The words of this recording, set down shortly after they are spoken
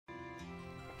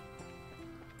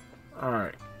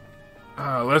Alright.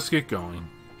 Let's get going.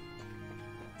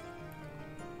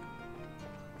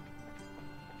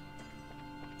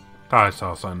 Thought I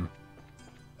saw something.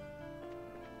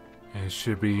 It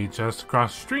should be just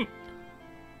across the street.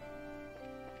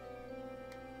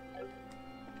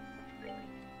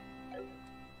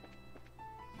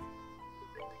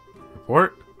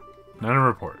 Report? Not a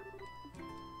report.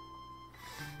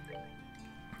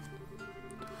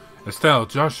 Estelle,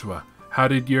 Joshua, how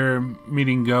did your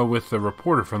meeting go with the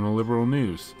reporter from the Liberal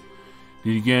News?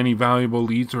 Did you get any valuable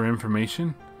leads or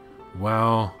information?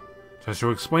 Well,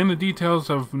 Joshua explained the details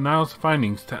of Niles'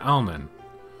 findings to Elnan.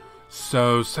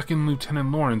 So, Second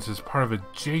Lieutenant Lawrence is part of a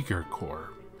Jaeger Corps.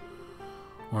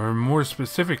 Or more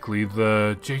specifically,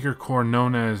 the Jaeger Corps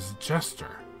known as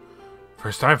Jester.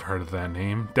 First I've heard of that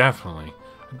name, definitely.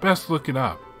 I'd best look it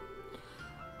up.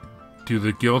 Do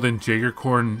the Guild and Jaeger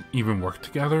Corps even work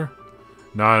together?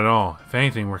 Not at all. If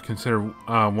anything, we consider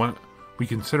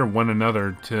one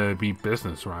another to be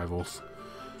business rivals.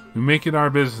 We make it our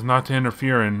business not to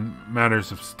interfere in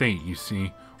matters of state, you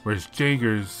see, whereas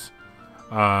Jaegers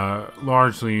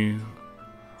largely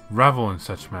revel in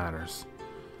such matters.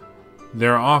 They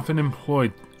are often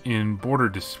employed in border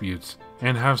disputes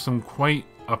and have some quite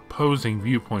opposing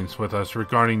viewpoints with us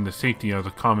regarding the safety of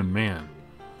the common man.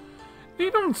 They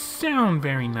don't sound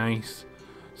very nice,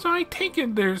 so I take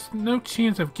it there's no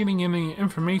chance of getting any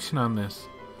information on this.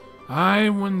 I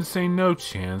wouldn't say no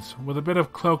chance. With a bit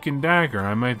of cloak and dagger,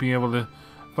 I might be able to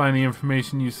find the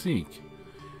information you seek.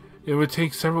 It would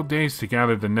take several days to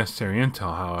gather the necessary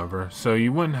intel, however, so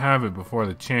you wouldn't have it before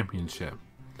the championship.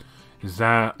 Is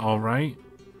that alright?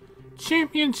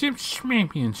 Championship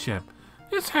schmampionship.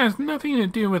 This has nothing to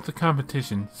do with the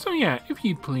competition, so yeah, if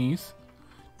you'd please.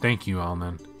 Thank you,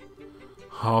 Elnan.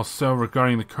 Also,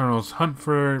 regarding the Colonel's hunt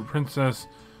for Princess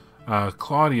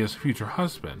Claudia's future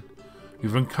husband,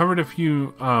 we've uncovered a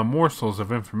few morsels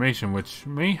of information which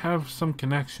may have some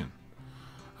connection.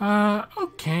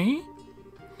 Okay.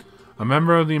 A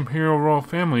member of the Imperial Royal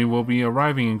Family will be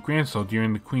arriving in Gransel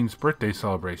during the Queen's birthday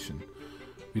celebration.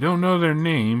 We don't know their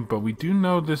name, but we do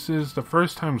know this is the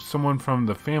first time someone from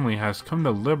the family has come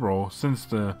to Liberal since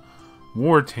the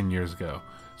war 10 years ago,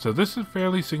 so this is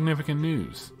fairly significant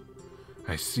news.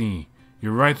 I see.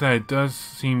 You're right that it does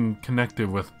seem connected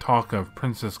with talk of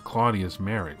Princess Claudia's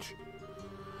marriage.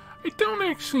 I don't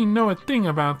actually know a thing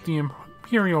about the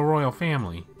Imperial Royal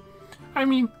Family. I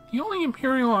mean, the only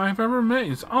Imperial I've ever met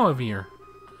is Olivier.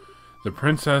 The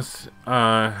princess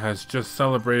has just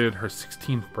celebrated her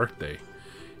 16th birthday.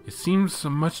 It seems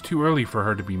much too early for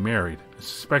her to be married. I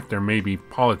suspect there may be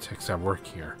politics at work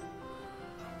here.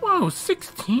 Whoa,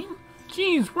 16?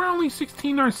 Geez, we're only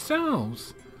 16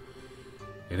 ourselves.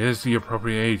 It is the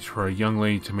appropriate age for a young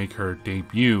lady to make her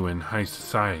debut in high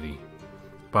society.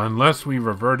 But unless we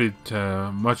reverted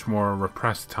to much more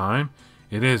repressed time,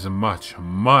 it is much,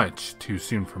 much too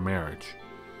soon for marriage.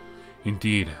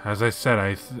 Indeed, as I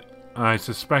said, I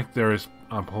suspect there is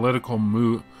a political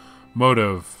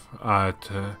motive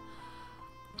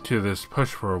to this push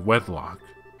for a wedlock,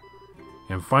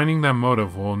 and finding that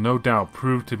motive will no doubt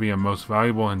prove to be a most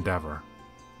valuable endeavor.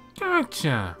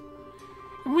 Gotcha!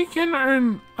 If we can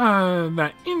earn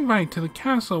that invite to the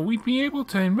castle, we'd be able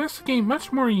to investigate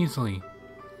much more easily.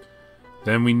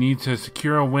 Then we need to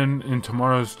secure a win in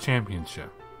tomorrow's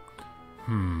championship.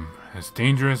 As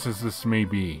dangerous as this may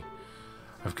be,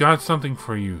 I've got something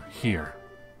for you here.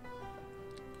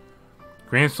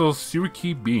 Gransel's Sewer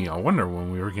Key B. I wonder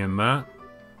when we were getting that.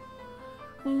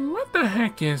 What the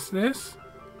heck is this?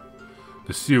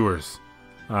 The sewers.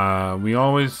 We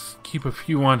always keep a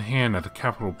few on hand at the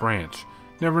Capital Branch.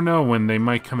 Never know when they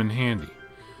might come in handy.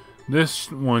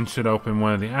 This one should open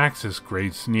one of the access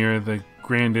grates near the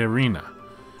Grand Arena.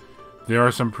 There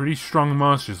are some pretty strong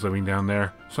monsters living down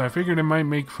there, so I figured it might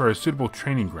make for a suitable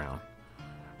training ground.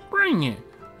 Bring it!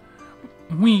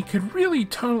 We could really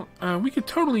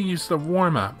totally use the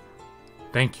warm-up.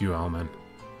 Thank you, Elman.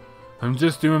 I'm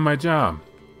just doing my job.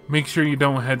 Make sure you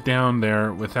don't head down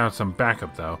there without some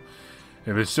backup, though.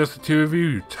 If it's just the two of you,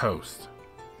 you're toast.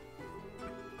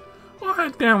 We'll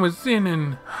head down with Zin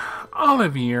and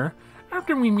Olivier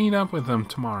after we meet up with them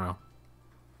tomorrow.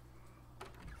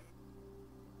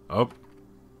 Oh.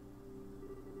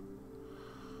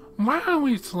 Wow,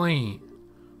 it's late.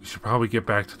 We should probably get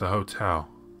back to the hotel.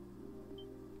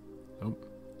 Oh.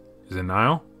 Is it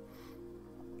Niall?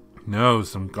 No,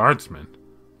 some guardsmen.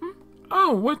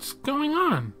 Oh, what's going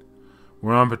on?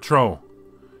 We're on patrol.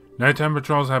 Nighttime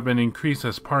patrols have been increased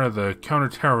as part of the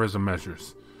counter-terrorism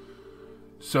measures.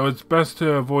 So it's best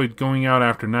to avoid going out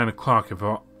after 9 o'clock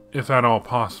if at all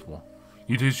possible.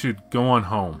 You two should go on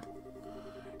home.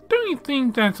 don't you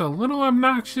think that's a little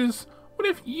obnoxious? What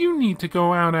if you need to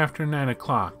go out after 9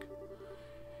 o'clock?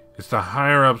 It's the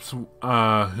higher-ups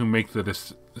who make the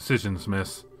decisions,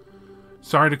 miss.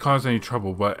 Sorry to cause any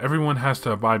trouble, but everyone has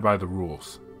to abide by the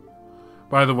rules.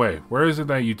 By the way, where is it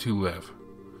that you two live?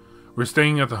 We're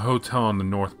staying at the hotel on the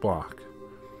North Block.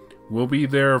 We'll be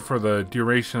there for the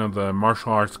duration of the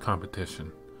martial arts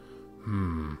competition.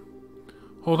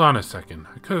 Hold on a second.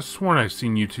 I could have sworn I've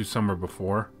seen you two somewhere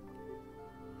before.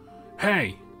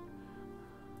 Hey!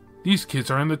 These kids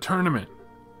are in the tournament.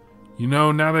 You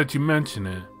know, now that you mention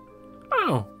it.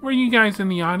 Oh, were you guys in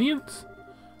the audience?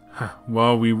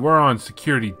 Well, we were on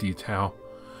security detail.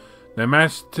 That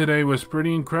match today was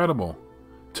pretty incredible.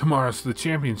 Tomorrow's the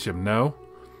championship, no?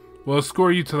 We'll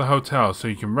escort you to the hotel so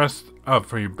you can rest up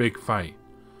for your big fight.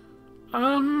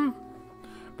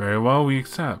 Very well, we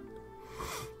accept.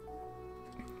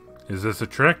 Is this a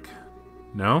trick?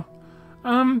 No?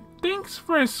 Thanks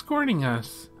for escorting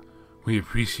us. We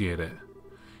appreciate it.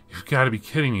 You've got to be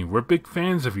kidding me. We're big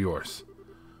fans of yours.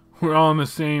 We're all in the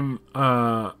same,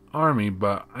 army,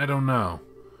 but I don't know.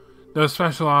 Those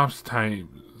special ops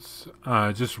types,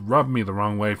 just rub me the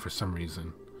wrong way for some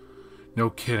reason. No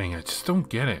kidding, I just don't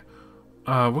get it.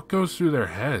 What goes through their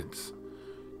heads?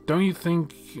 Don't you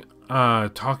think,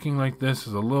 talking like this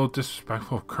is a little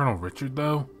disrespectful of Colonel Richard,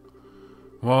 though?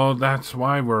 Well, that's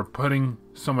why we're putting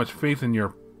so much faith in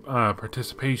your,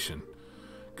 participation.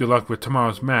 Good luck with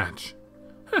tomorrow's match.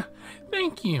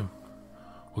 Thank you.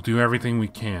 We'll do everything we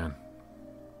can.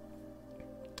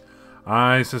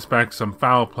 I suspect some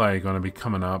foul play going to be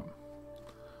coming up.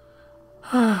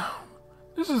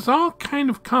 This is all kind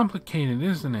of complicated,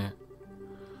 isn't it?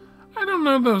 I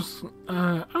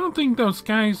don't think those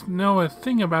guys know a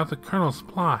thing about the Colonel's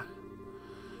plot.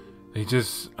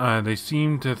 They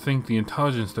seem to think the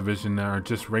intelligence division are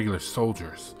just regular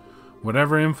soldiers.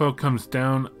 Whatever info comes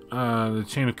down the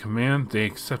chain of command, they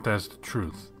accept as the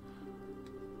truth.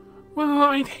 Well,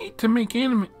 I'd hate to make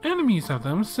enemies of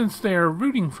them since they are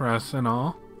rooting for us and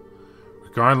all.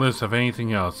 Regardless of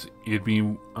anything else, it'd be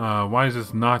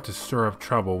wisest not to stir up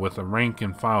trouble with the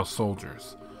rank-and-file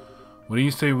soldiers. What do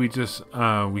you say we just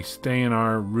we stay in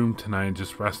our room tonight and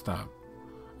just rest up?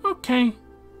 Okay.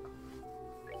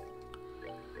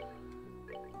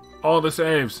 All the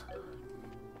saves.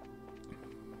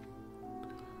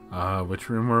 Which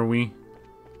room were we?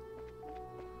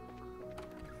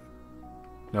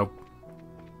 Nope.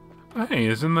 Hey,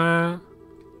 isn't that...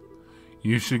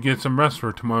 You should get some rest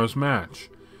for tomorrow's match.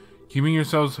 Keeping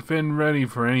yourselves fit and ready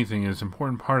for anything is an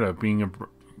important part of being a...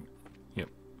 Yep.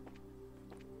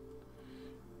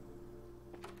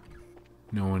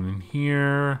 No one in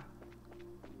here.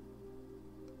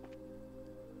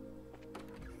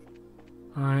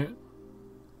 Alright.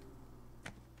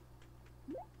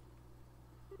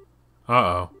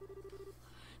 Uh-oh.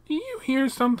 Do you hear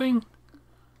something?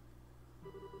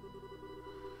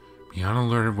 Be on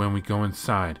alert when we go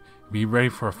inside. Be ready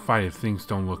for a fight if things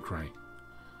don't look right.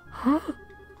 Huh?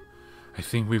 I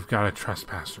think we've got a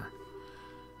trespasser.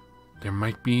 There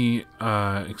might be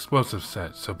explosive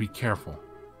set, so be careful.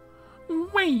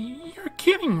 Wait, you're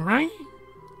kidding, right?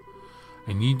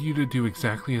 I need you to do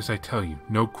exactly as I tell you,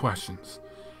 no questions.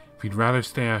 If you'd rather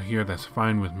stay out here, that's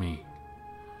fine with me.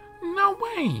 No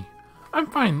way! I'm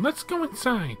fine, let's go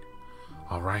inside.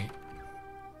 Alright.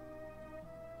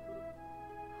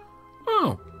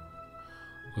 Oh!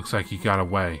 Looks like he got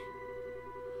away.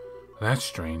 That's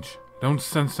strange. I don't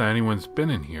sense that anyone's been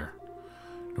in here.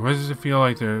 Nor does it feel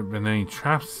like there have been any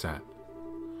traps set.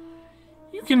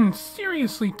 You can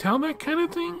seriously tell that kind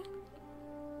of thing?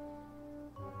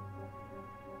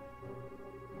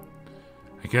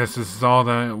 I guess this is all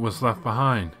that was left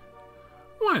behind.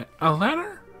 What, a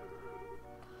letter?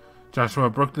 Joshua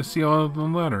broke the seal of the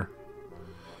letter.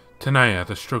 Tonight, at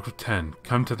the stroke of 10,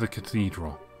 come to the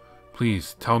cathedral.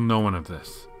 Please, tell no one of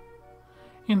this.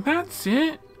 And that's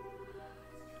it?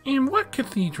 In what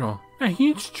cathedral? A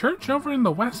huge church over in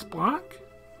the West Block?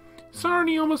 It's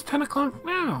already almost 10 o'clock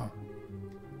now.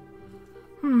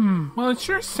 Well, it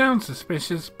sure sounds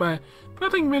suspicious, but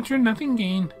nothing ventured, nothing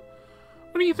gained.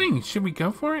 What do you think? Should we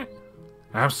go for it?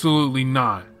 Absolutely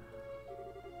not.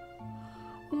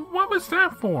 What was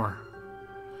that for?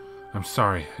 I'm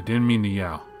sorry, I didn't mean to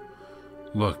yell.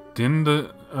 Look, didn't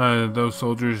those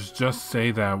soldiers just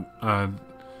say that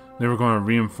they were going to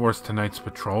reinforce tonight's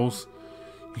patrols?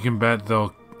 You can bet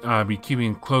they'll be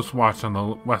keeping close watch on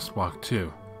the West Block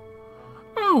too.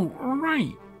 Oh,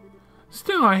 right.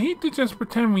 Still, I hate to just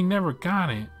pretend we never got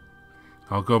it.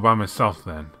 I'll go by myself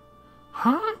then.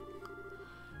 Huh?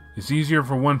 It's easier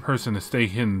for one person to stay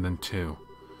hidden than two.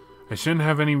 I shouldn't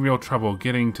have any real trouble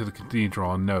getting to the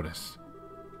cathedral unnoticed.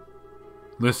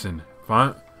 Listen, if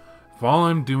all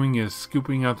I'm doing is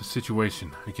scooping out the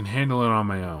situation, I can handle it on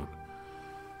my own.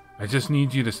 I just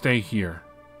need you to stay here.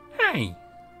 Hey!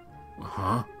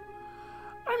 Huh?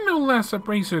 I'm no less a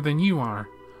bracer than you are.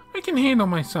 I can handle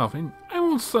myself, and I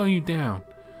won't slow you down.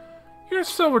 Your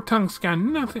silver tongue's got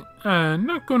nothing,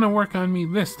 not gonna work on me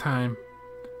this time.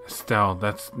 Estelle,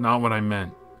 that's not what I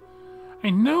meant.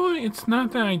 I know it's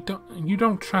not that you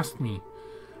don't trust me.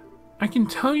 I can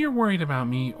tell you're worried about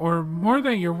me, or more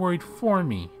that you're worried for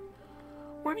me.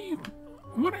 What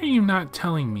are you not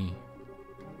telling me?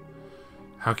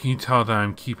 How can you tell that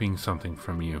I'm keeping something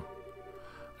from you?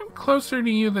 I'm closer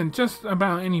to you than just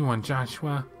about anyone,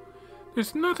 Joshua.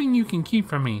 There's nothing you can keep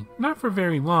from me, not for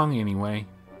very long anyway.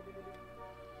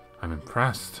 I'm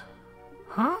impressed.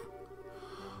 Huh?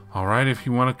 Alright, if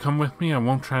you want to come with me, I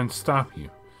won't try and stop you.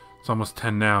 It's almost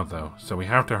 10 now, though, so we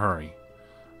have to hurry.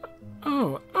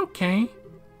 Oh, okay.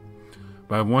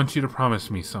 But I want you to promise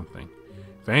me something.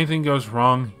 If anything goes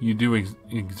wrong, you do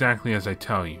exactly as I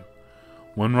tell you.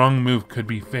 One wrong move could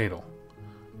be fatal.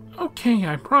 Okay,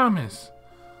 I promise.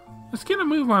 Let's get a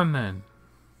move on then.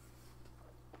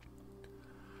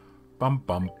 Bum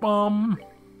bum bum.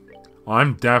 Well,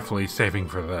 I'm definitely saving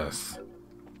for this.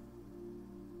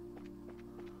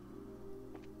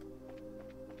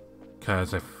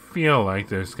 Because I feel like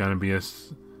there's going to be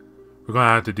we're going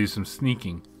to have to do some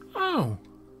sneaking. Oh.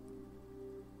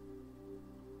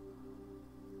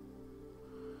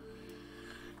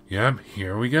 Yep,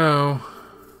 here we go.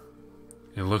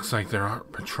 It looks like they're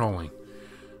patrolling.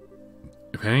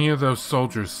 If any of those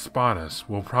soldiers spot us,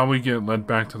 we'll probably get led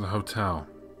back to the hotel.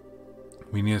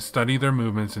 We need to study their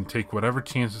movements and take whatever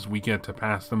chances we get to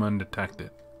pass them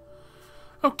undetected.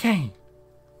 Okay.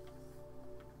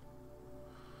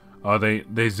 Oh,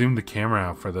 they zoomed the camera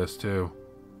out for this, too.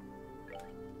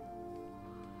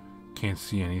 Can't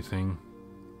see anything.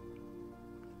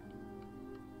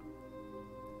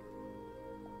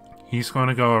 He's going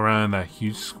to go around that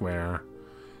huge square.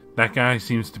 That guy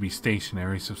seems to be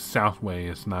stationary, so Southway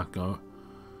is not going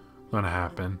to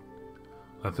happen.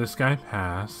 Let this guy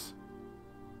pass.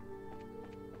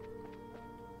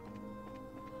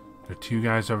 There are two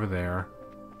guys over there.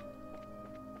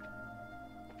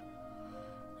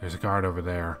 There's a guard over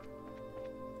there.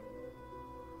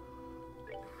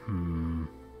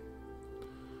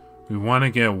 We want to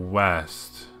get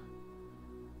west.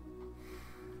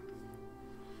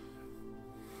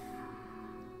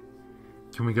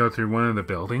 Can we go through one of the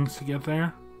buildings to get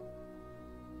there?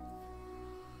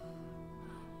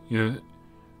 We'd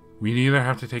either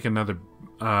have to take another...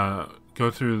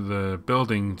 go through the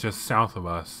building just south of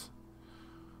us.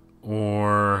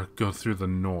 Or go through the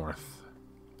north.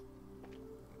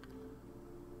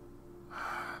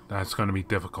 That's going to be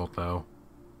difficult, though.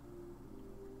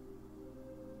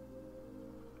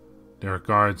 There are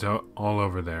guards all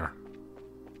over there.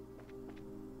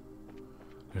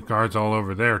 There are guards all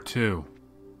over there, too.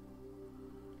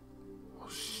 Oh,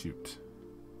 shoot.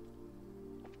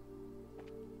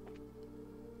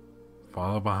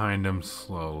 Follow behind him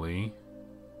slowly.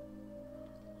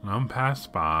 Let him pass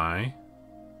by.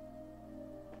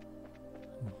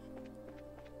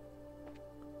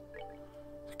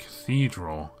 The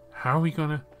cathedral. How are we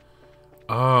gonna...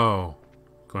 Oh.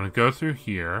 Gonna go through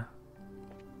here.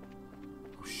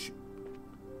 Oh, shoot.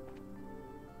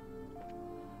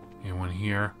 Anyone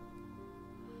here?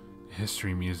 The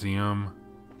History Museum.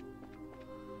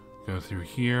 Go through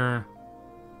here.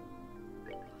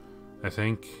 I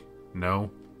think. No.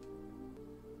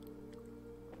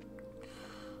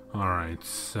 Alright,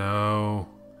 so...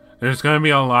 There's going to be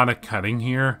a lot of cutting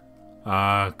here.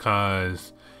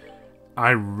 Because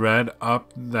I read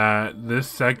up that this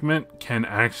segment can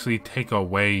actually take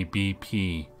away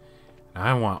BP. And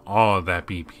I want all of that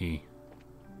BP.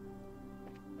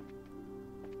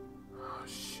 Oh,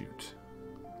 shoot.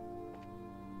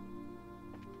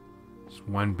 It's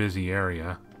one busy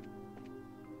area.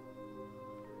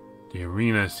 The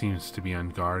arena seems to be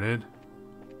unguarded.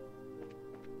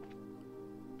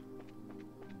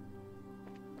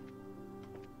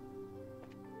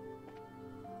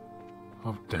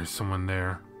 Oh, there's someone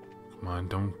there. Come on,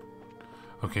 don't...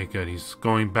 Okay, good. He's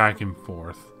going back and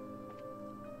forth.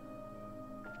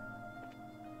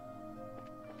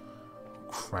 Oh,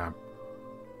 crap.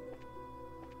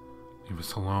 Leave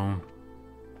us alone.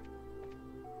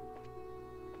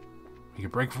 Make a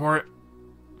break for it.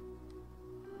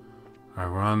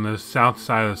 Alright, we're on the south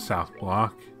side of the south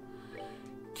block.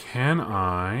 Can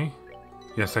I...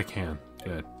 Yes, I can.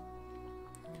 Good.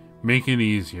 Make it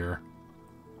easier.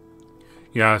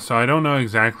 Yeah, so I don't know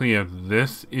exactly if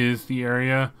this is the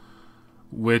area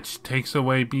which takes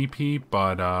away BP,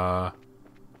 but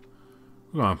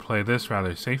We're going to play this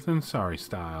rather safe than sorry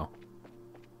style.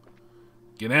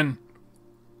 Get in.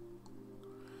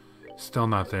 Still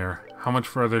not there. How much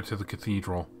further to the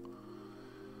cathedral?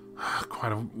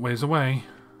 Quite a ways away.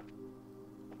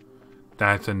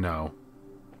 That's a no.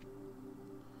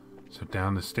 So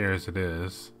down the stairs it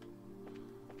is.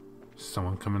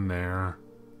 Someone coming there.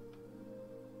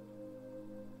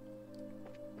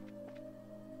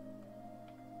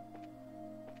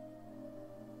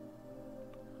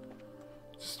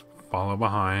 Just follow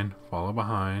behind. Follow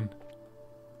behind.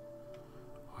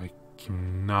 I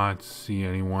cannot see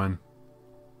anyone.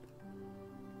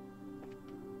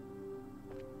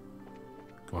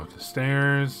 Go up the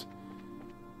stairs.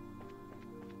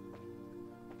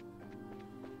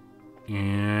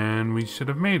 And we should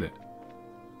have made it.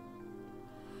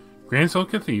 Grand Soul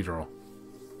Cathedral.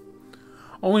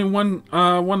 Only one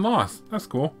loss. That's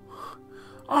cool.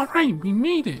 Alright, we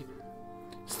made it.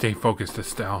 Stay focused,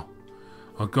 Estelle.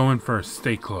 I'll go in first.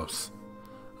 Stay close.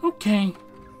 Okay.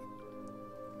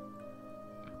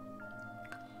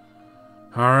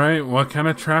 Alright, what kind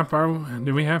of trap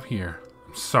do we have here?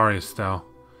 I'm sorry, Estelle.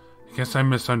 I guess I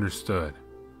misunderstood.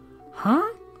 Huh?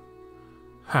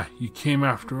 Ha, you came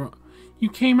after all. You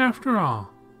came after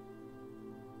all.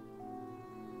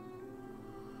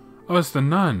 Oh, it's the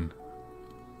nun.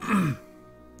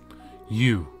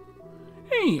 You.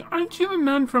 Hey, aren't you the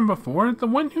nun from before? The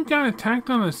one who got attacked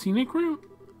on the scenic route?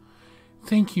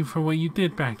 Thank you for what you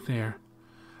did back there.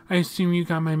 I assume you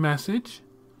got my message?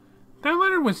 That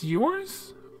letter was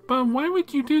yours? But why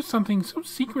would you do something so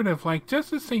secretive like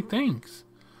just to say thanks?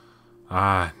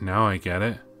 Ah, now I get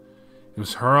it. It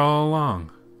was her all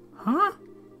along. Huh?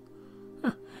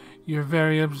 You're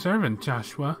very observant,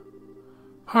 Joshua.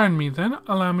 Pardon me, then.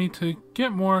 Allow me to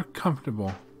get more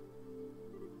comfortable.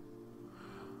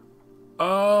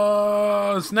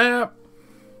 Oh, snap!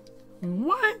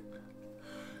 What?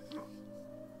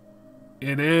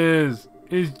 It is.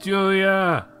 It's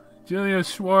Julia. Julia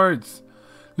Schwartz.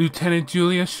 Lieutenant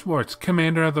Julia Schwartz,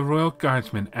 Commander of the Royal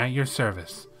Guardsmen, at your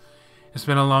service. It's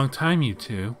been a long time, you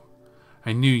two.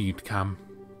 I knew you'd come.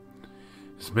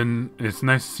 It's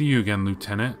nice to see you again,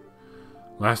 Lieutenant.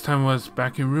 Last time was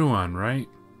back in Rouen, right?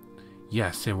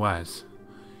 Yes, it was.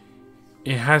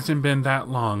 It hasn't been that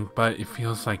long, but it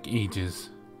feels like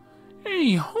ages.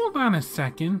 Hey, hold on a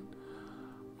second.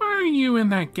 Why are you in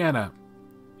that getup?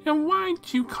 And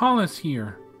why'd you call us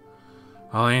here?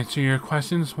 I'll answer your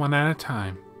questions one at a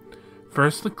time.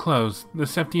 First, the clothes. The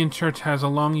Septian Church has a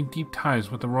long and deep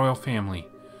ties with the royal family.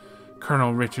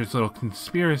 Colonel Richard's little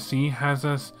conspiracy has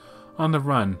us on the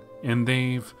run, and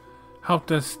they've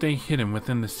helped us stay hidden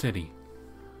within the city.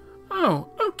 Oh,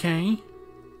 okay.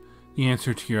 The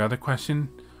answer to your other question,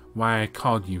 why I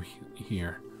called you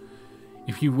here.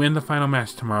 If you win the final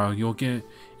match tomorrow, you'll get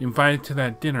invited to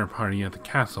that dinner party at the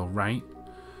castle, right?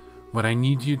 What I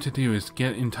need you to do is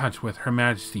get in touch with Her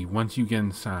Majesty once you get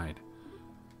inside.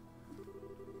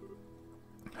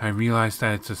 I realize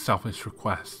that it's a selfish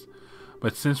request,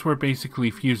 but since we're basically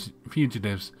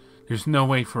fugitives, there's no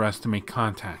way for us to make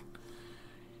contact.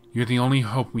 You're the only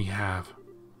hope we have.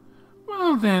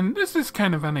 Well then, this is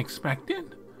kind of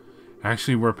unexpected.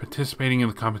 Actually, we're participating in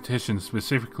the competition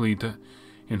specifically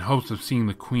in hopes of seeing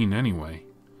the Queen anyway.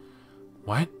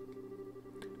 What?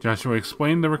 Joshua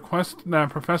explained the request that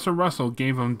Professor Russell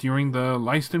gave him during the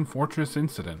Leiston Fortress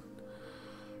incident.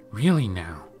 Really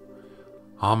now?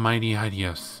 Almighty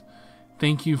Adios,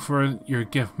 thank you for your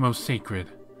gift most sacred.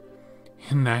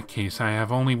 In that case, I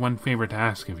have only one favor to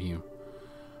ask of you.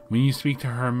 When you speak to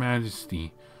Her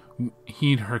Majesty,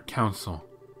 heed her counsel.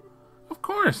 Of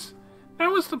course.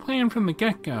 That was the plan from the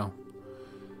get-go.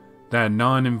 That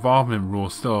non-involvement rule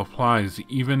still applies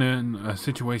even in a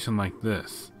situation like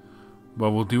this.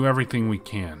 But we'll do everything we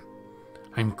can.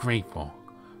 I'm grateful.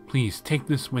 Please take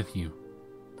this with you.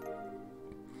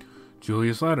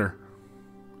 Julia's letter.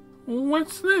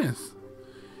 What's this?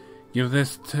 Give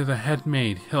this to the head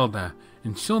maid, Hilda,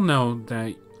 and she'll know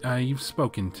that you've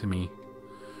spoken to me.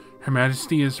 Her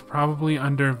Majesty is probably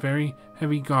under very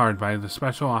heavy guard by the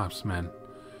Special Ops men,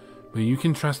 but you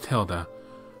can trust Hilda.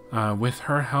 With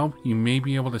her help, you may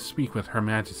be able to speak with Her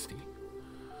Majesty.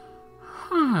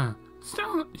 Huh.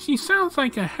 She sounds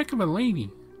like a heck of a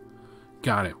lady.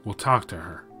 Got it. We'll talk to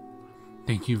her.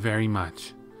 Thank you very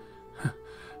much.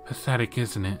 Pathetic,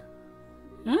 isn't it?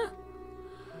 Huh?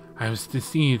 I was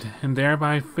deceived, and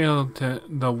thereby failed to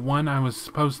the one I was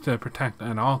supposed to protect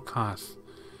at all costs.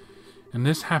 And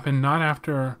this happened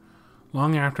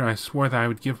long after I swore that I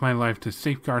would give my life to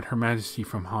safeguard Her Majesty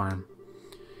from harm.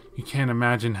 You can't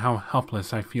imagine how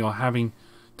helpless I feel having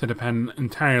to depend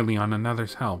entirely on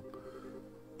another's help.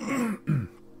 You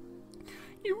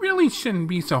really shouldn't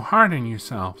be so hard on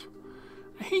yourself.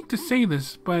 I hate to say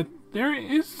this, but there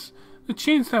is a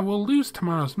chance that we'll lose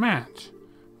tomorrow's match.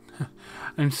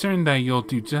 I'm certain that you'll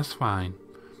do just fine.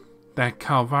 That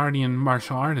Calvardian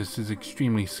martial artist is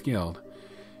extremely skilled,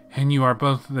 and you are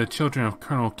both the children of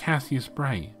Colonel Cassius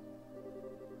Bright.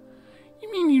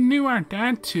 You mean you knew our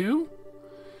dad too?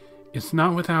 It's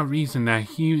not without reason that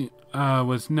he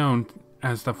was known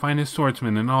as the finest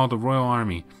swordsman in all the Royal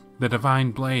Army, the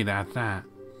Divine Blade at that.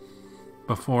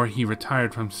 Before he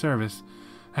retired from service,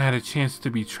 I had a chance to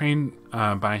be trained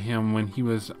by him when he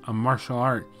was a martial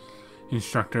art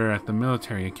instructor at the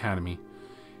military academy.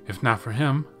 If not for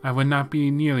him, I would not be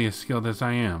nearly as skilled as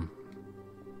I am.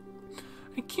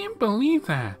 I can't believe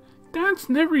that. Dad's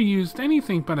never used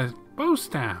anything but a bow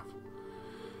staff.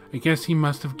 I guess he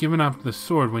must have given up the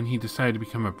sword when he decided to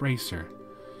become a bracer.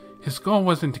 His goal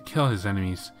wasn't to kill his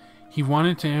enemies. He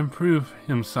wanted to improve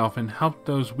himself and help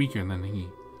those weaker than he.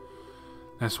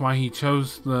 That's why he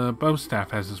chose the bow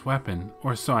staff as his weapon,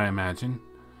 or so I imagine.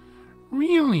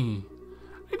 Really?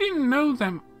 I didn't know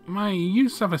that my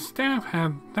use of a staff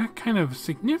had that kind of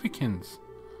significance.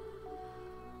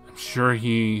 I'm sure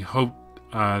he hoped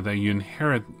that you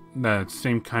inherit that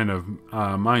same kind of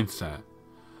mindset.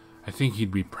 I think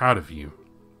he'd be proud of you.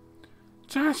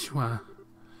 Joshua,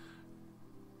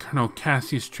 Colonel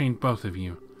Cassius trained both of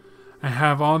you. I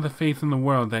have all the faith in the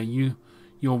world that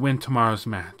you'll win tomorrow's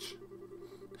match.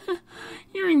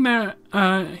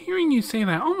 Hearing you say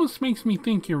that almost makes me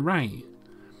think you're right.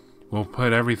 We'll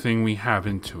put everything we have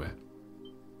into it.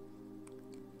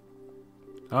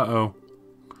 Uh-oh.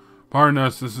 Pardon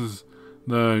us, this is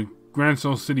the Grand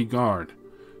Soul City Guard.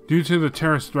 Due to the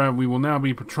terrorist threat, we will now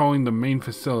be patrolling the main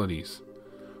facilities.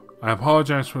 I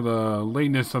apologize for the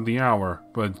lateness of the hour,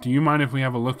 but do you mind if we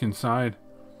have a look inside?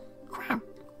 Crap.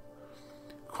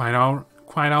 Quite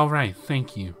all right,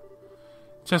 thank you.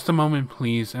 Just a moment,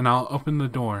 please, and I'll open the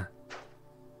door.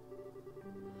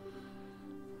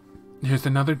 There's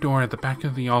another door at the back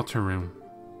of the altar room.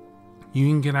 You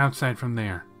can get outside from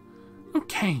there.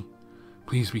 Okay.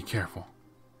 Please be careful.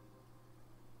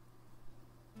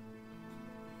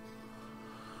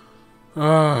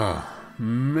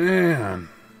 Man.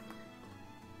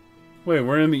 Wait,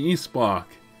 we're in the East Block.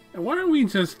 Why are we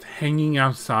just hanging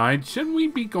outside? Shouldn't we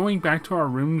be going back to our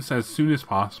rooms as soon as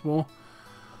possible?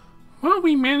 Well,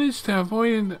 we managed to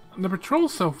avoid the patrol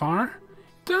so far.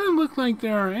 It doesn't look like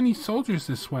there are any soldiers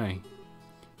this way.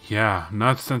 Yeah, I'm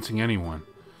not sensing anyone.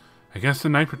 I guess the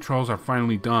night patrols are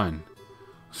finally done.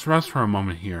 Let's rest for a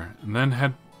moment here, and then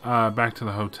head back to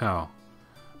the hotel.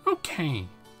 Okay.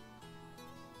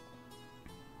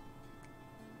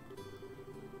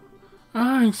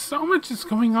 So much is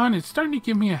going on, it's starting to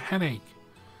give me a headache.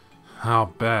 I'll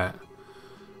bet.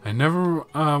 I never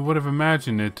would have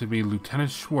imagined it to be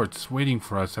Lieutenant Schwartz waiting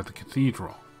for us at the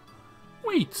cathedral.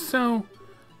 Wait, so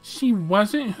she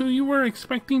wasn't who you were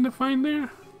expecting to find there?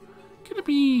 Could it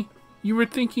be you were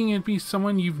thinking it'd be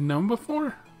someone you've known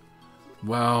before?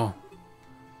 Well...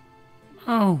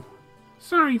 Oh,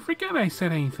 sorry, forget I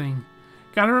said anything.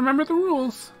 Gotta remember the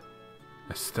rules.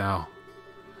 Estelle.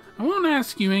 I won't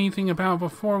ask you anything about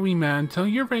before we met until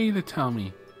you're ready to tell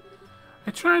me.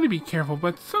 I try to be careful,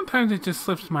 but sometimes it just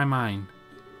slips my mind.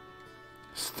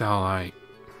 Estelle, I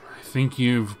think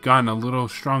you've gotten a little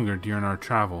stronger during our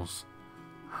travels.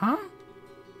 Huh?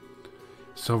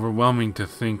 It's overwhelming to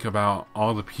think about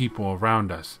all the people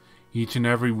around us, each and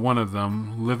every one of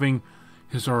them living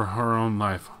his or her own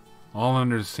life, all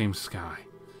under the same sky.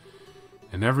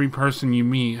 And every person you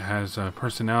meet has a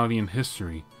personality and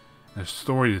history, a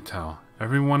story to tell.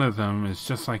 Every one of them is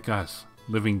just like us,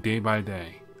 living day by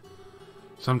day.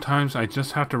 Sometimes I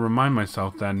just have to remind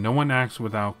myself that no one acts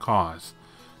without cause.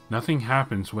 Nothing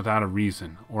happens without a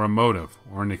reason, or a motive,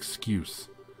 or an excuse.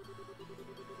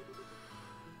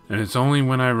 And it's only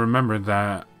when I remember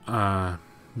that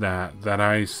that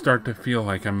I start to feel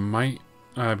like I might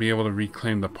be able to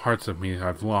reclaim the parts of me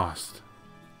I've lost.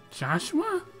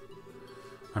 Joshua?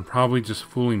 I'm probably just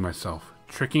fooling myself,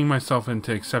 tricking myself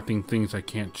into accepting things I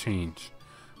can't change.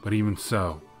 But even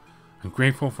so, I'm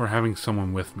grateful for having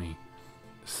someone with me.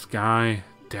 Sky,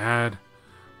 Dad,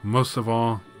 most of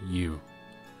all, you.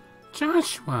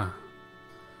 Joshua.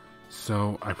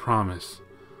 So, I promise,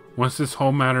 once this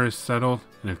whole matter is settled,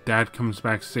 and if Dad comes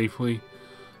back safely,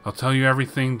 I'll tell you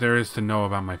everything there is to know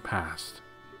about my past.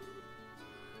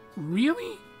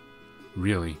 Really?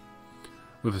 Really.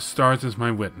 With the stars as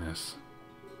my witness.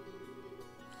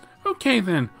 Okay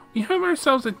then, we have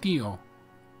ourselves a deal.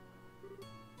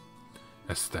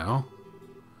 Estelle?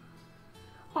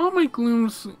 All my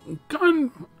gloom's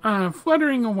gone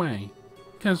fluttering away.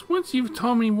 Because once you've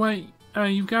told me what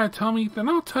you've got to tell me, then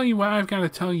I'll tell you what I've got to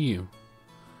tell you.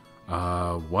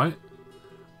 What?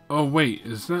 Oh, wait,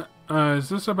 is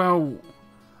this about,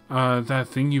 that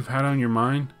thing you've had on your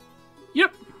mind?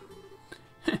 Yep.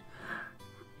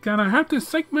 Gotta have to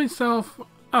psych myself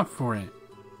up for it.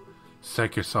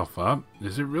 Psych yourself up?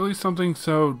 Is it really something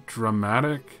so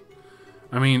dramatic?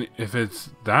 I mean, if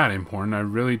it's that important, I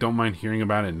really don't mind hearing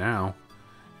about it now.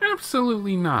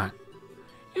 Absolutely not.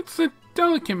 It's a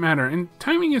delicate matter, and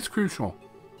timing is crucial.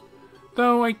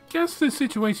 Though I guess the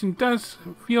situation does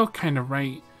feel kind of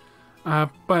right.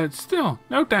 But still,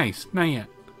 no dice, not yet.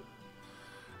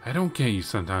 I don't get you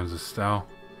sometimes, Estelle.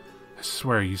 I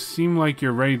swear, you seem like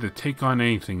you're ready to take on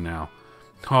anything now.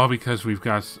 All because we've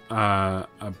got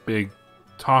a big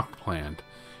talk planned.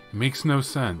 It makes no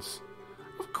sense.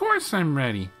 Of course I'm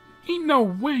ready. Ain't no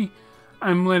way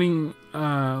I'm letting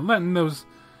those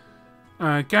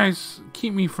guys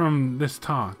keep me from this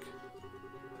talk.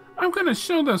 I'm gonna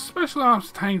show those special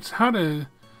ops types how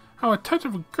a touch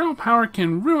of girl power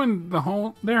can ruin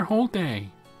their whole day.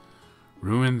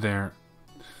 Ruin their...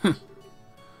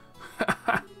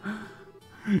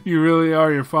 You really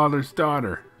are your father's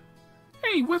daughter.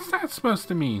 Hey, what's that supposed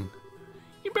to mean?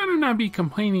 You better not be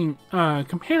comparing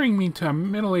me to a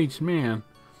middle-aged man.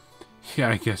 Yeah,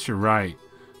 I guess you're right.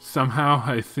 Somehow,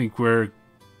 I think we're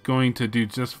going to do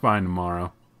just fine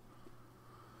tomorrow.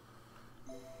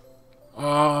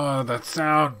 Oh, that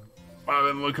sound. I've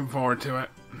been looking forward to it.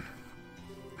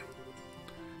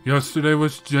 Yesterday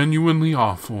was genuinely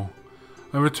awful.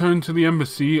 I returned to the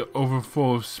embassy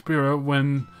overfull of spirit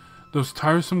when those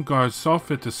tiresome guards saw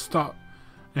fit to stop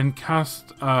and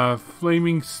cast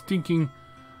flaming, stinking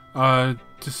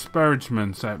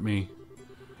disparagements at me.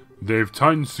 They've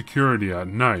tightened security at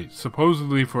night,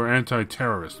 supposedly for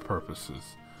anti-terrorist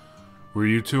purposes. Were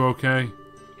you two okay?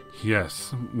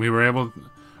 Yes, we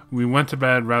went to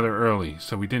bed rather early,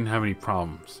 so we didn't have any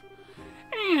problems.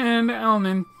 And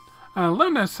Elnan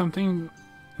lent us something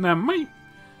that might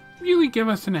really give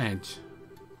us an edge.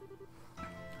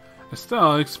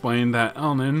 Estelle explained that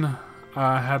Elnan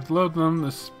had loaned them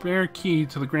the spare key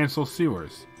to the Gransel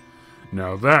sewers.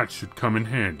 Now that should come in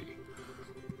handy.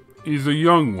 He's a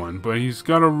young one, but he's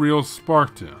got a real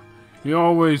spark to him. He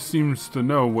always seems to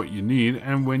know what you need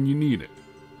and when you need it.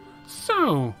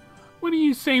 So, what do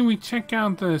you say we check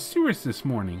out the sewers this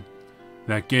morning?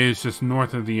 That gate is just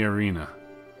north of the arena.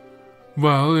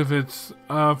 Well, if it's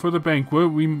for the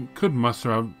banquet, we could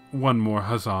muster up one more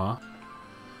huzzah.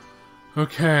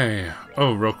 Okay.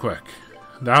 Oh, real quick.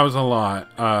 That was a lot.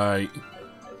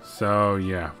 So,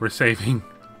 yeah, we're saving.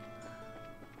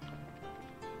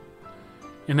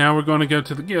 And now we're going to go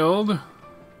to the guild.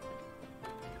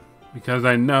 Because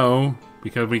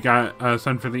we got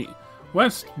Sun for the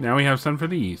West, now we have Sun for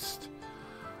the East.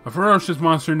 A ferocious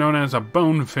monster known as a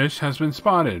bonefish has been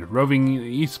spotted, roving the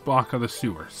east block of the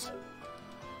sewers.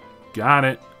 Got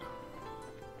it.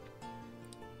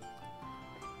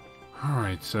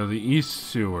 Alright, so the east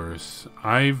sewers.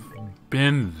 I've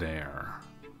been there.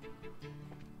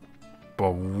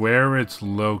 But where it's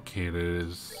located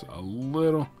is a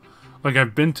little... Like,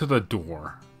 I've been to the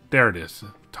door. There it is.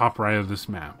 Top right of this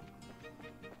map.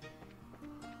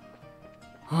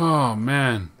 Oh,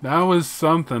 man. That was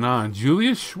something, huh?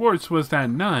 Julia Schwartz was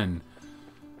that nun.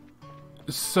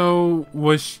 So,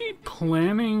 was she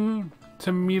planning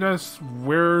to meet us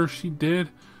where she did?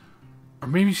 Or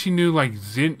maybe she knew, like,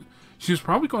 Zin... She was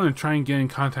probably going to try and get in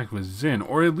contact with Zin,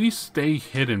 or at least stay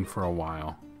hidden for a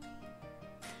while.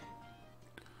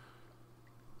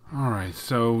 Alright,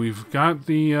 so we've got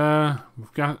the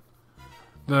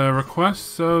request,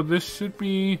 so this should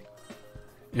be,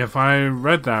 if I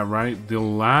read that right, the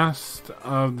last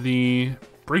of the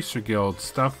Bracer Guild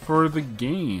stuff for the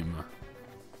game.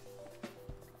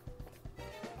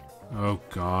 Oh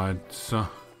god, so...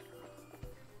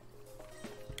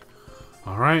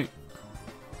 Alright.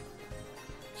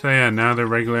 So yeah, now they're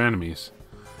regular enemies.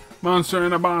 Monster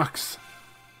in a box!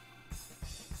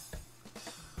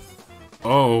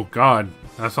 Oh god,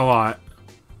 that's a lot.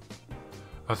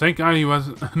 Oh, thank god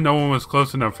no one was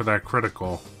close enough for that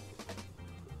critical.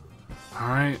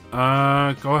 Alright,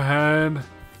 go ahead.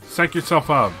 Psych yourself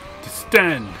up.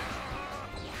 Distend!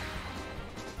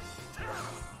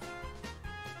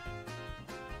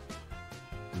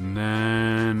 And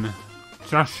then...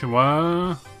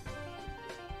 Joshua...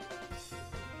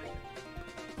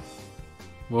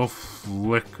 will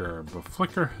flicker, but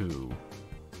flicker who?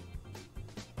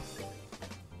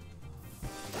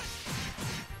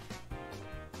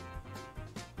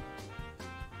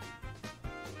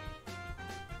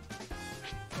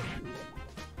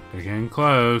 They're getting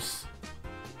close.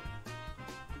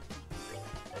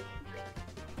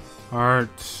 Art.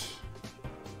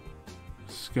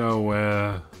 Let's go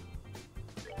with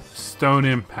Stone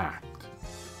Impact.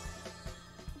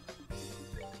 I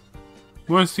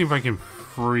want to see if I can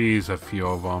freeze a few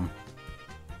of them.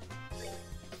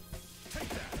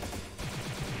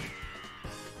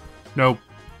 Nope.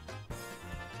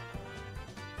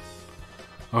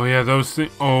 Oh yeah, those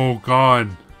things. Oh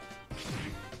god.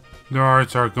 Their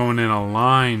arts are going in a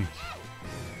line.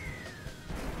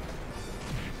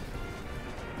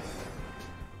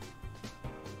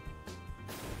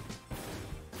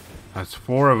 That's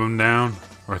 4 of them down.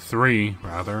 Or 3,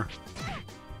 rather.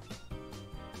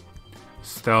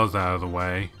 Stell's out of the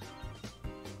way.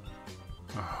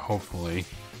 Hopefully.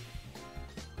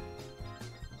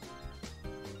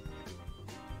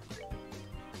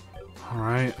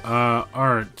 Alright,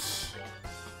 Art.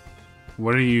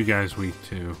 What are you guys weak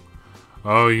to?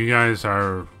 Oh, you guys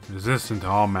are resistant to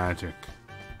all magic.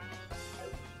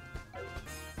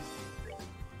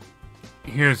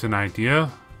 Here's an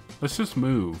idea. Let's just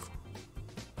move.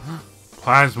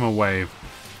 Plasma wave.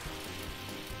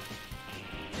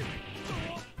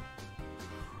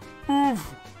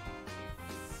 Move.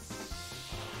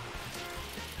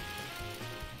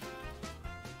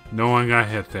 No one got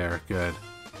hit there. Good.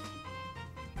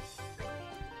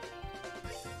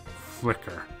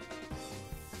 Flicker.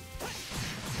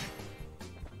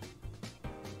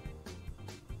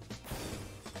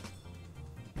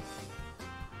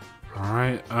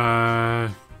 Alright,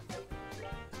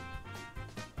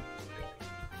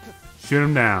 shoot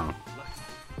him down.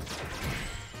 I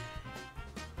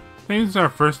think it's our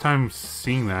first time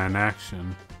seeing that in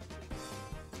action.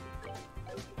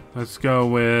 Let's go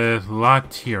with La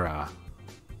Tira.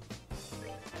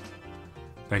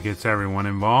 That gets everyone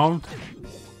involved.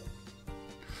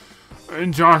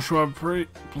 And Joshua,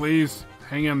 please,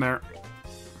 hang in there.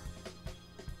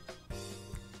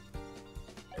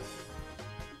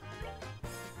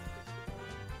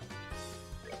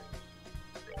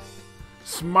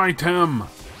 Smite him!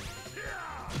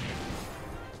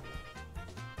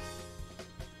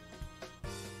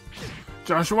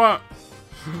 Joshua!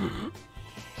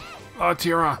 La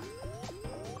Tira!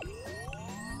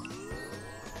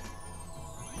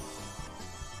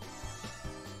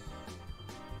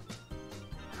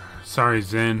 Sorry,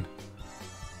 Zen.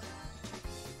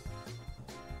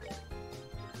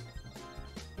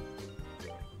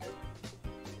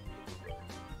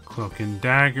 Cloak and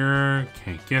Dagger.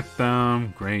 Can't get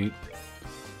them. Great.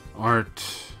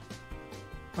 Art.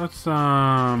 Let's,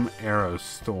 Arrow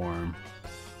Storm.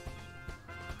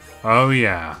 Oh,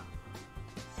 yeah.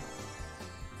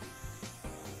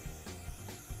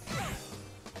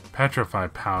 Petrify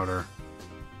Powder.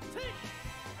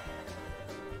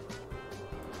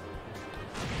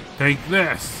 Take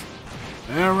this!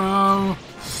 Arrow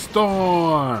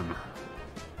Storm!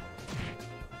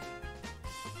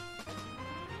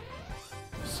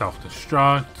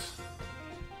 Self-destruct.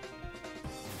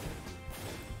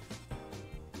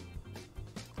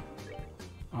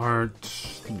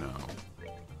 Art. No.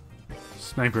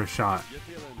 Sniper shot.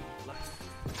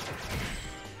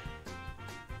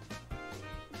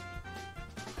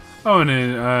 Oh, and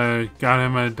it got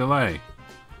him a delay.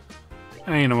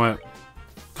 Hey, you know what?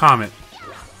 Comet.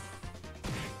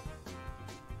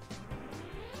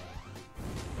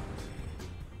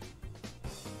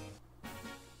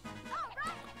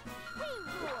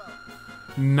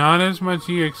 Not as much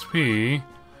EXP,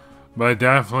 but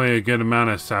definitely a good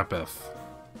amount of Sepith.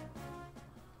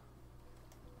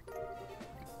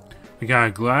 We got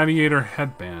a Gladiator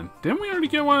headband. Didn't we already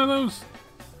get one of those?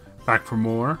 Back for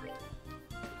more.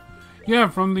 Yeah,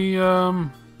 from the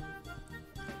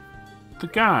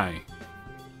guy.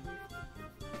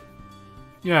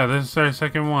 Yeah, this is our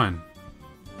second one.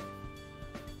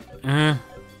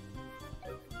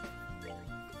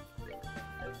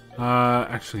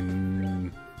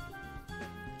 Actually,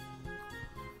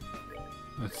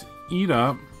 let's eat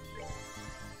up.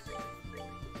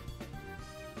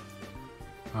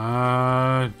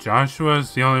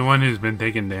 Joshua's the only one who's been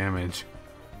taking damage.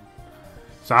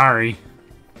 Sorry.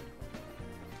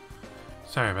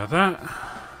 Sorry about that.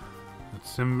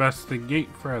 Let's investigate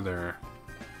further.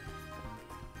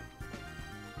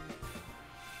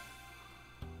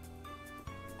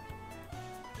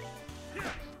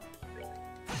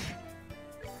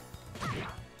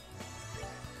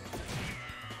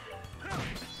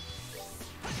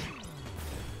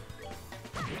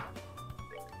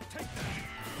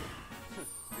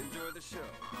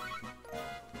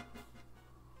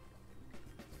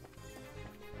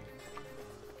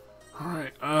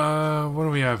 Alright, what do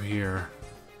we have here?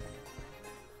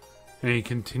 Any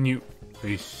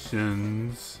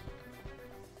continuations?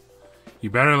 You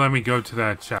better let me go to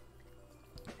that chest.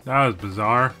 That was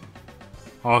bizarre.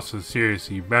 Also,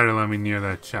 seriously, you better let me near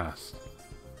that chest.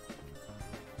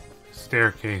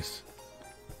 Staircase.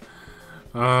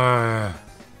 I'm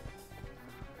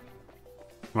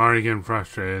already getting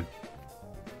frustrated.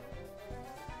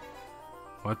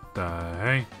 What the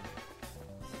hey?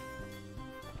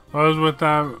 What was with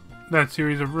that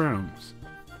series of rooms?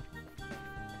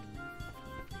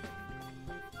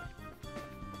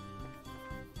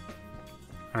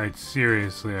 Alright,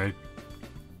 seriously,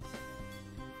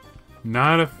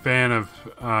 not a fan of,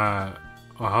 oh,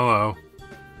 hello.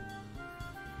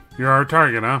 You're our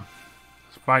target, huh?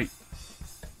 Let's fight.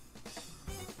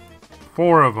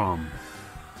 4 of them.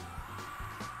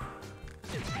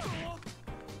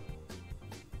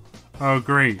 Oh,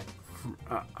 great.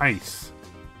 Ice.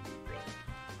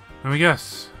 Let me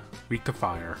guess. Weak to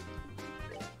fire.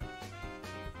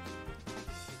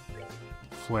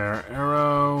 Flare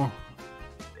arrow.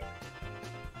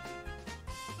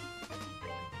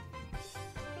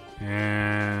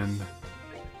 And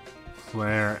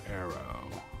flare arrow.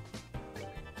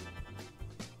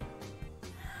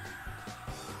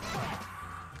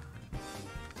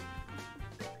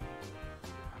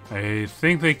 I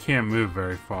think they can't move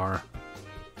very far.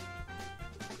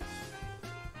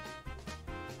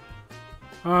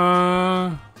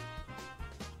 Yeah.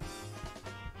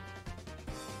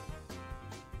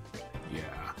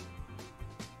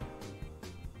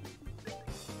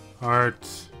 Art.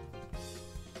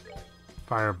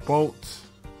 Fire bolt.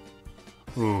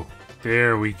 Ooh,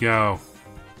 there we go.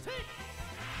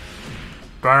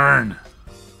 Burn.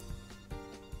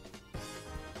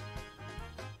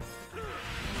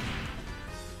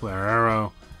 Flare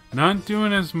arrow. Not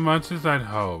doing as much as I'd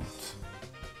hoped.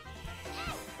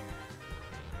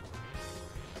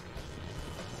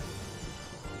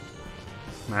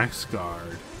 Max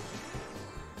guard.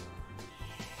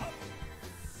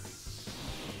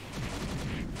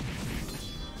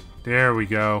 There we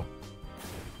go.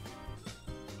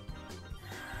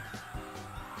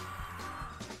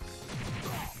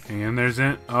 And there's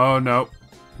Zin. Oh, no.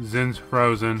 Zin's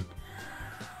frozen.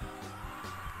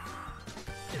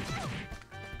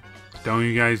 Don't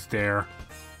you guys dare.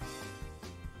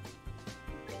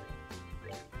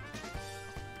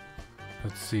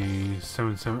 Let's see.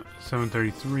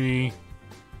 733.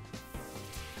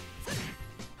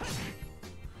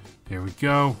 There we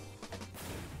go.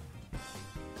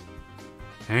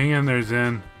 Hang in there,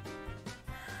 Zin.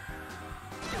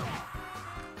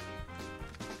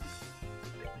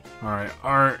 Alright,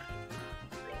 Art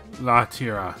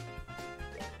Latira.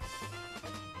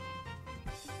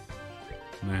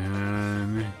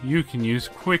 And you can use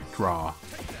Quick Draw.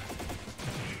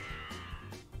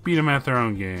 Beat them at their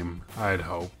own game, I'd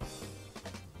hope.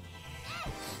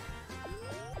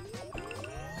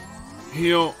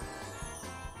 Heal.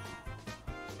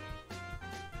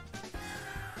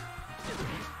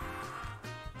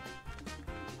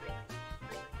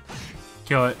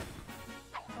 Kill it.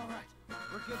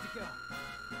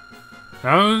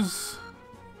 That was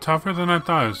tougher than I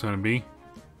thought it was going to be.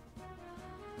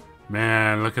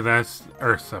 Man, look at that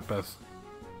Ursepith.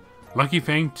 Lucky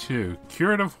Fang 2.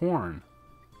 Curative Horn.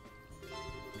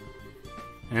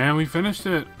 And we finished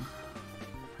it.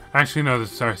 Actually, no,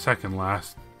 this is our second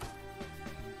last.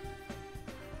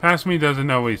 Past me doesn't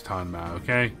know what he's talking about,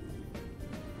 okay?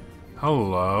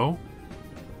 Hello?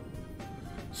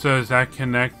 So does that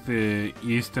connect the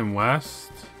east and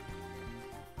west?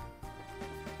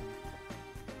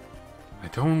 I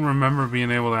don't remember being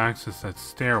able to access that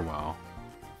stairwell.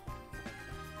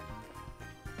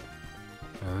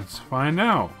 Let's find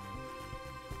out.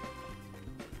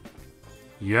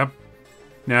 Yep.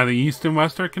 Now the east and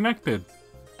west are connected.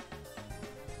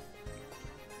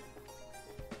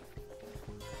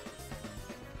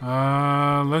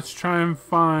 Let's try and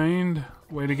find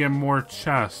a way to get more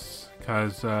chests,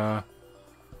 because I'd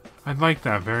like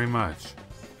that very much.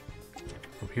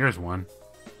 Oh, here's one.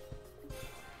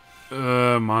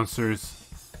 Monsters.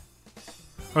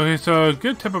 Okay, so a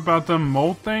good tip about the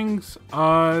mold things,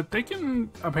 they can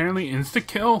apparently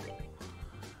insta-kill.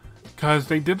 Because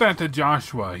they did that to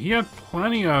Joshua. He had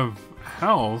plenty of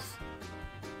health.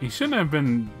 He shouldn't have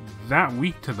been that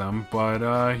weak to them,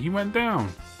 but he went down.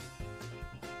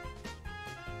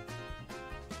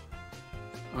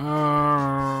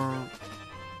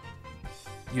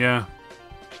 Yeah.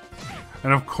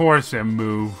 And of course it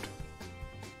moved.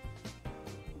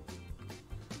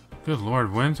 Good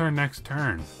lord, when's our next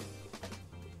turn?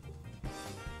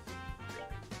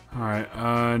 Alright,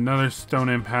 another stone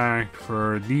impact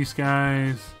for these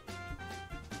guys.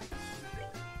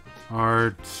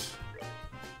 Art.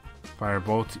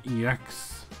 Firebolt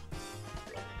EX.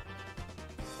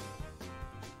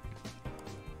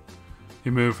 He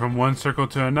moved from one circle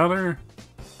to another.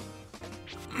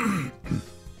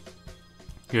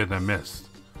 Good, I missed.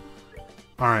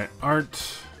 Alright,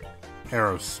 Art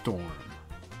Arrow Storm.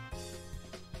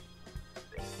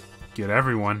 Get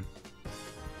everyone.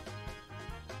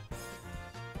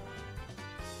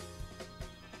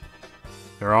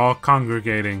 They're all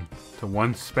congregating to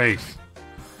one space.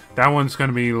 That one's going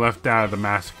to be left out of the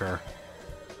massacre.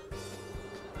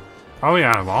 Probably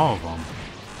out of all of them.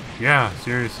 Yeah,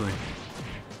 seriously.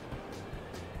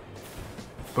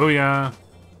 Booyah!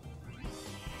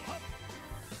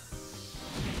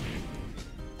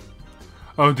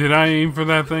 Oh, did I aim for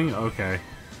that thing? Okay.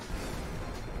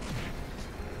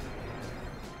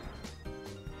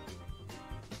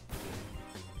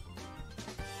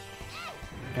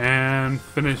 And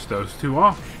finish those two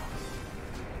off.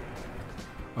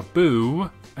 A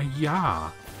boo, a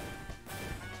ya.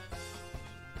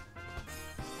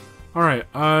 Alright,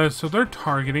 so they're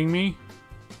targeting me.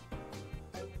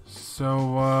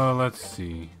 So, let's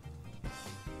see.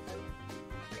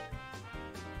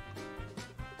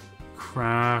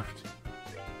 Craft.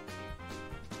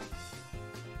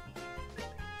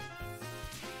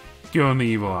 Kill the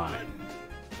evil eye.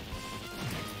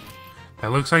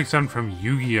 That looks like something from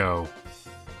Yu-Gi-Oh!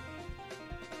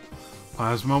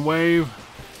 Plasma wave.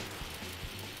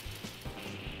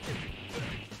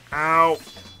 Ow!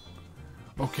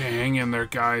 Okay, hang in there,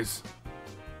 guys.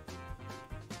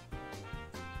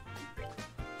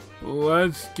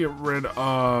 Let's get rid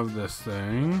of this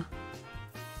thing.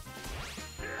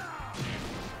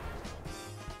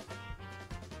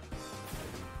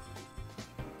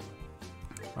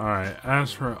 Alright,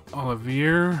 as for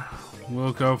Olivier,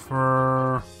 we'll go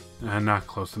for... not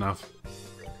close enough.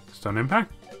 Stun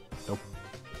impact? Nope.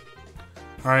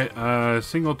 Alright,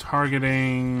 single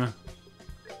targeting...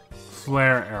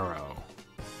 Flare arrow.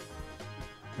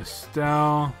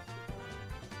 Estelle.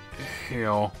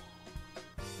 Hail.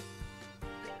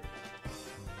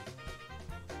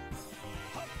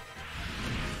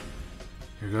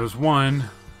 Here goes one.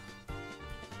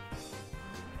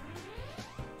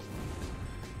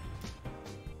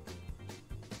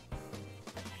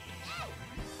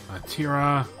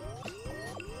 Atira.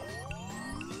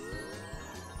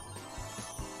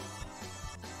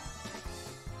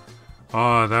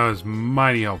 Oh, that was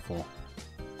mighty helpful.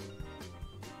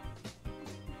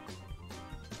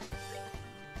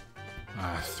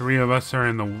 Three of us are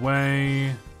in the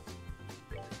way.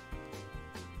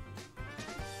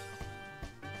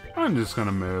 I'm just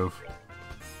gonna move.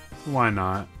 Why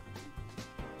not?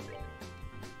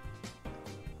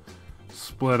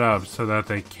 Split up so that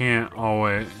they can't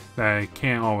always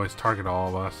target all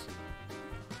of us.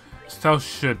 Stealth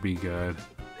should be good.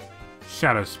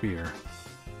 Shadow Spear.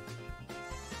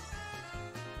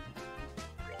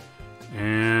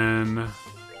 And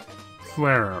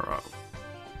Flare Arrow.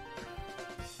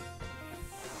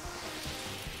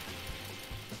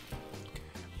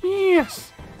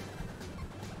 Yes!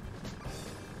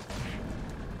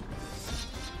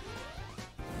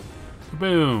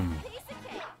 Boom!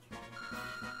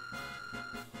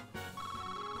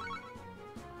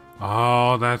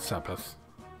 Oh, that's Sepith.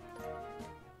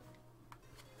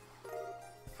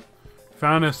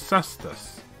 Found a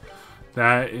Cestus.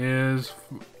 That is,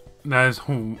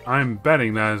 I'm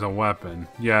betting that is a weapon.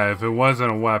 Yeah, if it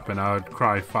wasn't a weapon, I would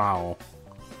cry foul.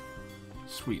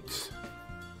 Sweet.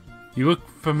 You look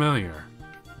familiar.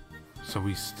 So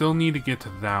we still need to get to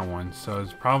that one, so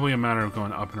it's probably a matter of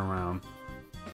going up and around.